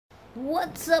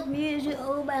What's up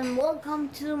YouTube, and welcome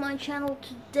to my channel.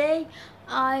 Today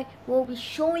I will be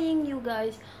showing you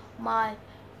guys my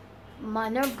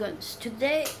Nerf guns.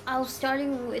 Today I'm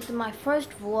starting with my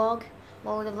first vlog.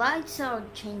 While the lights are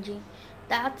changing,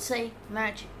 that's a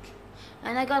magic.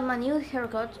 And I got my new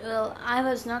haircut. I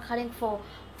was not cutting for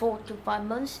 4 to 5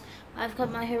 months. I've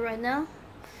cut my hair right now.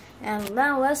 And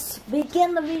now let's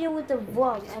begin the video with the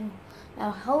vlog. And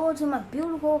hello to my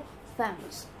beautiful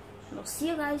fans. I'll see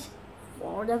you guys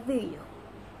for the video.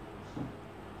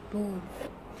 Boom.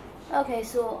 Okay,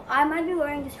 so I might be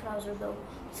wearing this trouser though.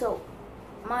 So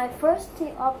my first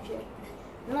object,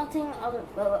 nothing other.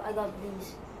 Well, I got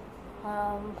these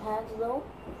pads though,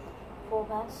 4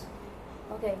 pads.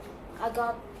 Okay, I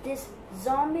got this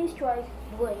zombie strike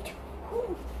blade.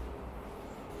 You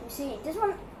see, this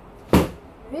one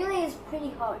really is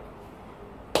pretty hard.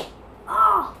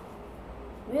 Ah,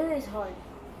 really is hard.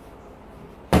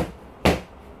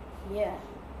 Yeah,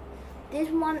 this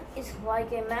one is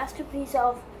like a masterpiece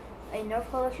of a Nerf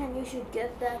collection. You should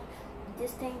get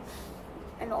this thing,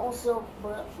 and also,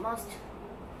 but must.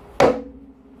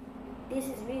 This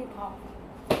is really powerful,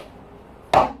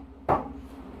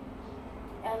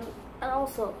 and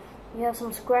also we have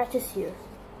some scratches here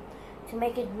to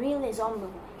make it really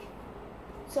zombie-like.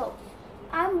 So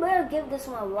I'm gonna give this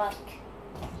one a like.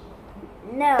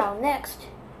 Now next.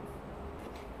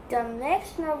 The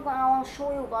next Nerf gun I want to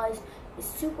show you guys is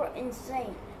super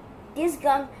insane. This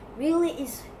gun really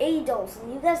is $8,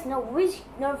 and you guys know which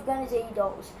Nerf gun is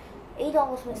 $8.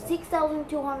 $8 with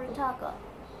 6,200 taka,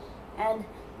 and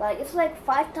like it's like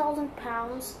 5,000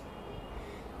 pounds.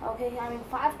 Okay, I mean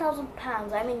 5,000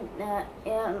 pounds. I mean,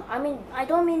 I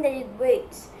don't mean that it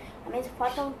weighs. I mean it's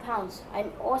 5,000 pounds. I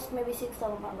also maybe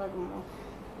 6,000 pounds. I don't know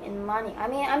in money. I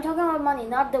mean I'm talking about money,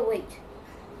 not the weight.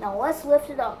 Now let's lift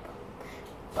it up.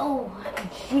 Oh,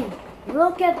 gee,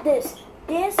 look at this.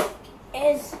 This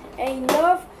is a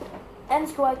Nerf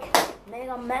N-Strike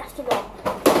Mega Mastodon.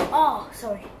 Oh,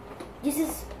 sorry. This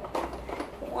is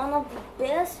one of the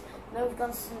best Nerf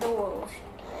guns in the world.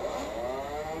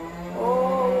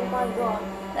 Oh my god.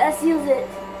 Let's use it.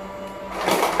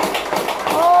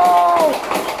 Oh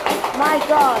my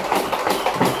god.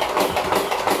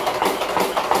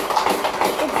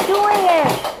 It's doing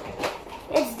it.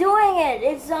 It's doing it.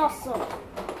 It's awesome.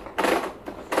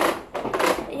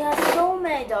 It has so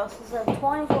many dots. It's like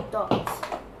 24 dots.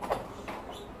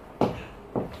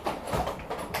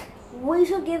 We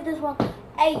should give this one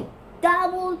a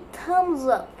double thumbs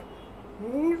up.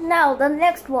 Now the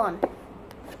next one.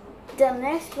 The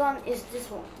next one is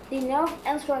this one. The Nerf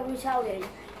N-Strike Retaliator.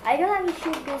 I don't have to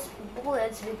shoot these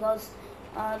bullets because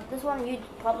this one you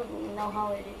probably know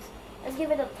how it is. Let's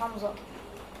give it a thumbs up.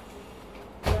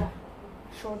 Yeah,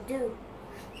 sure do.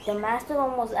 The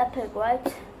Mastodon was epic,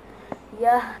 right?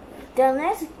 Yeah, the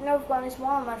next Nerf gun is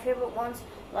one of my favorite ones,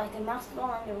 like the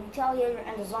Mastodon and the Retaliator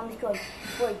and the Zombie Strike.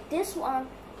 But this one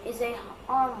is a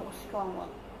almost strong one.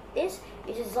 This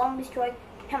is a Zombie Strike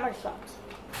hammer shot.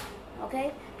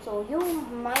 Okay, so you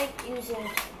might use it.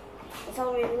 It's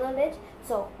already loaded,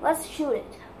 so let's shoot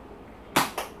it.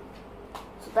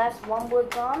 So that's one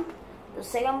bullet gone. The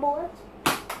second bullet,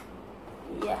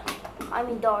 yeah, I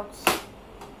mean darts.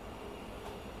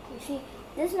 You see,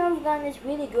 this Nerf gun is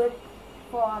really good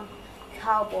for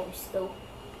cowboys though.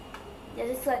 Yes,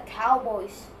 it's like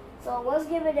cowboys. So let's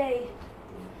give it a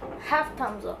half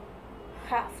thumbs up.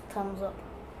 Half thumbs up.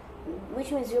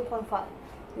 Which means 0.5.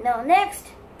 Now next,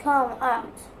 come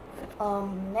out.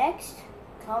 Next,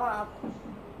 come up.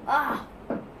 Ah,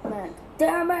 man,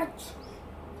 damn it!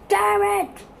 Damn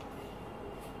it!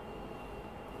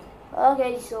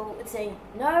 Okay, so it's a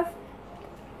Nerf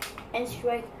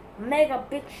N-Strike Mega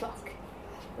Big Shock.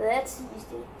 Let's use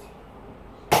it.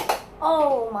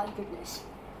 Oh my goodness.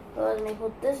 Let me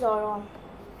put this dart on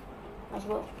as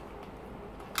well.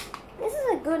 This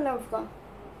is a good Nerf gun.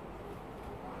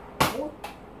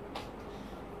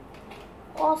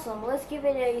 Awesome. Let's give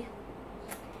it a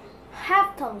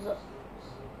half thumbs up.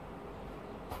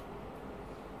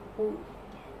 Ooh.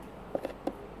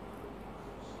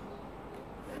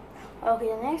 Okay,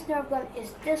 the next Nerf gun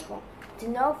is this one. The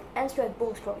Nerf N-Strike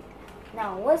Bull Strike.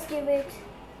 Now let's give it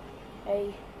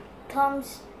a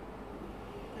thumbs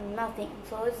nothing.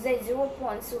 So it's a 0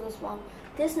 point. So this one.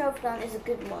 This Nerf gun is a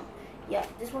good one. Yeah,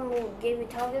 this one will give you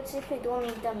targets. If you don't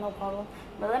need them, no problem.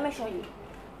 But let me show you.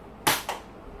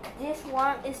 This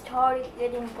one is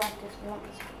targeting practice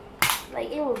ones. Like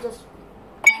it will just.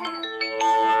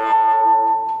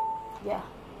 Yeah.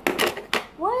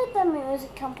 Where did the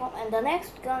music come from? And the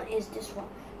next gun is this one.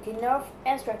 The Nerf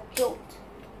N-Strike Jolt.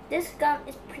 This gun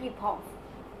is pretty powerful.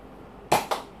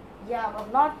 Yeah,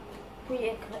 but not pretty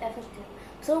effective.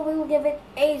 So we will give it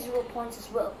a 0 points as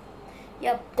well.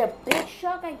 Yeah, the Big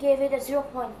Shock I gave it a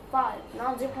 0.5,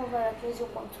 not 0.5, actually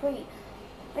 0.3.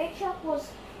 Big Shock was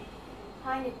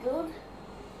kinda good,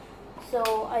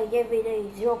 so I gave it a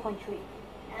 0.3.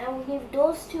 And we give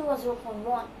those two a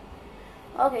 0.1.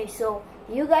 Okay, so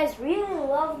you guys really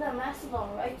love the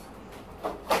Mastodon, right?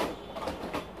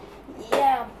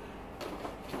 Yeah.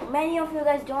 Many of you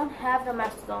guys don't have the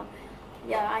Mastodon.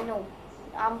 Yeah, I know.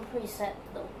 I'm pretty sad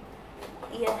though.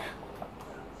 Yeah.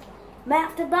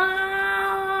 Mastodon!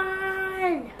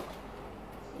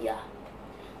 Yeah.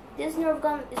 This Nerf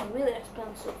gun is really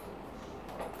expensive.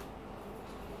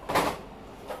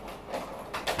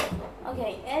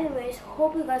 Okay, anyways,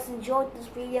 hope you guys enjoyed this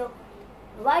video.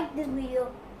 Like this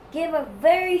video, give a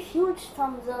very huge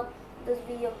thumbs up to this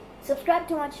video, subscribe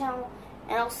to my channel,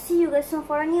 and I'll see you guys soon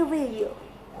for a new video.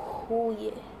 Oh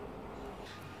yeah.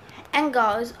 And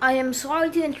guys, I am sorry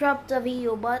to interrupt the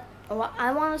video, but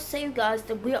I want to say you guys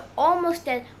that we are almost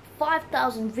at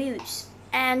 5,000 views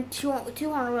and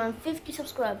 250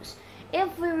 subscribers.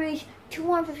 If we reach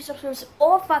 250 subscribers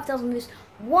or 5,000 views,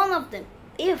 one of them,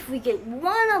 if we get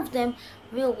one of them,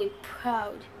 we'll be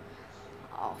proud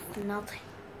of nothing.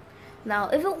 Now,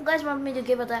 if you guys want me to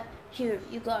give it that, here,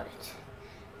 you got it.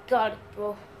 Got it,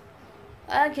 bro.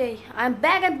 Okay, I'm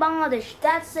back at Bangladesh.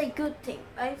 That's a good thing,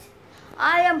 right?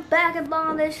 I am back at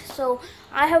Bangladesh, so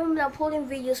I haven't been uploading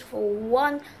videos for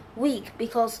 1 week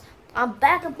because I'm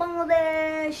back at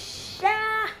Bangladesh.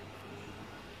 Yeah.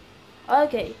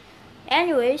 Okay,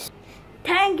 anyways,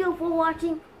 thank you for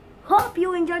watching. Hope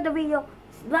you enjoyed the video.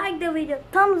 Like the video,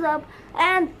 thumbs up,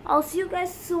 and I'll see you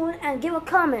guys soon, and give a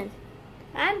comment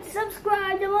and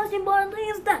subscribe. The most important thing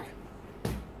is that.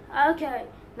 Okay,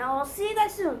 now I'll see you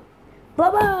guys soon. Bye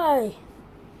bye.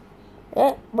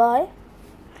 Bye.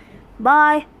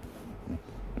 Bye.